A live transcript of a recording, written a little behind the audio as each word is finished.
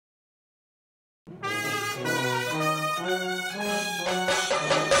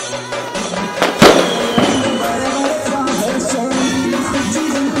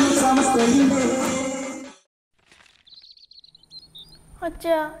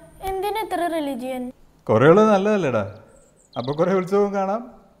അച്ഛാ എന്തിനാ ഇത്ര റിലിജിയൻ? കുറേയുള്ളത് നല്ലതല്ലേടാ. അപ്പോൾ കുറേ ഉത്സവം കാണാം,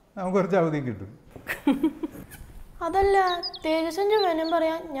 നമുക്ക് കുറച്ച് അവധിയും കിട്ടും. അതല്ല, തേജസ്സും ജുവനും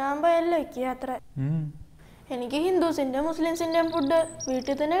പറയാൻ ഞാൻ പോയല്ലോ യാത്ര. എനിക്ക് ഹിന്ദുസിന്റെ മുസ്ലിംസിന്റെ ഫുഡ്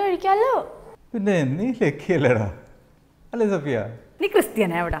വീട്ടിൽ തന്നെ കഴിക്കാമല്ലോ. പിന്നെ നീ ലക്കിയല്ലേടാ, അല്ലേ സഫിയ? നീ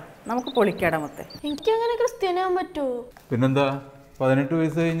ക്രിസ്ത്യാനാ? എവിടാ നമുക്ക് പൊളിക്കാടാ മൊത്തം. എനിക്കങ്ങനെ ക്രിസ്ത്യാനാവാൻ പറ്റുമോ? പിന്നെന്താ, 18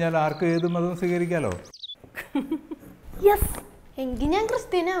 വയസ്സ് കഴിഞ്ഞാൽ ആർക്കും ഏത് മതവും സ്വീകരിക്കാലോ. യെസ്, എങ്കിൽ ഞാൻ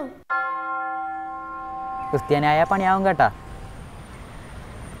ക്രിസ്ത്യാനാവും. ക്രിസ്ത്യാനായ പണിയാവും കേട്ടാ.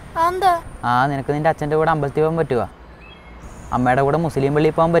 എന്താ? നിനക്ക് നിന്റെ അച്ഛൻ്റെ കൂടെ അമ്പലത്തിൽ പോകാൻ പറ്റുക, അമ്മയുടെ കൂടെ മുസ്ലിം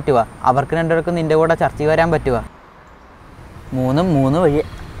പള്ളിയിൽ പോകാൻ പറ്റുക, അവർക്ക് രണ്ടുപേർക്കും നിന്റെ കൂടെ ചർച്ചയിൽ വരാൻ പറ്റുക. മൂന്ന് വഴി.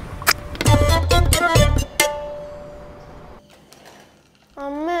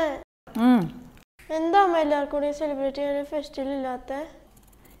 അമ്മേ, എന്താ അമ്മ എല്ലാവർക്കും കൂടി സെലിബ്രേറ്റ് ചെയ്യാൻ ഫെസ്റ്റിവൽ ഇല്ലാത്ത?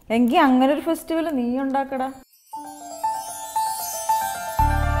 എങ്കിൽ അങ്ങനെ ഒരു ഫെസ്റ്റിവൽ നീ ഉണ്ടാക്കടാ.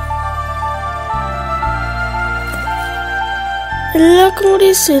 എല്ലാവർക്കും കൂടി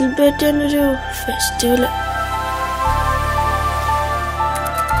സെലിബ്രേറ്റ് ചെയ്യാനൊരു ഫെസ്റ്റിവൽ.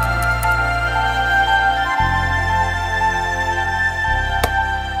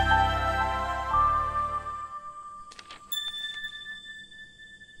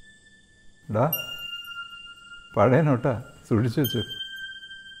 ഡാ, പഴയ നോട്ടാ, സൂക്ഷിച്ചു വെച്ചു.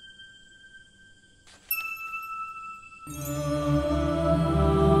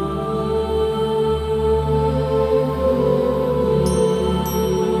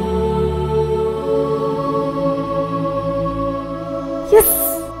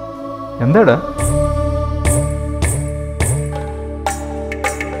 എന്താടാ?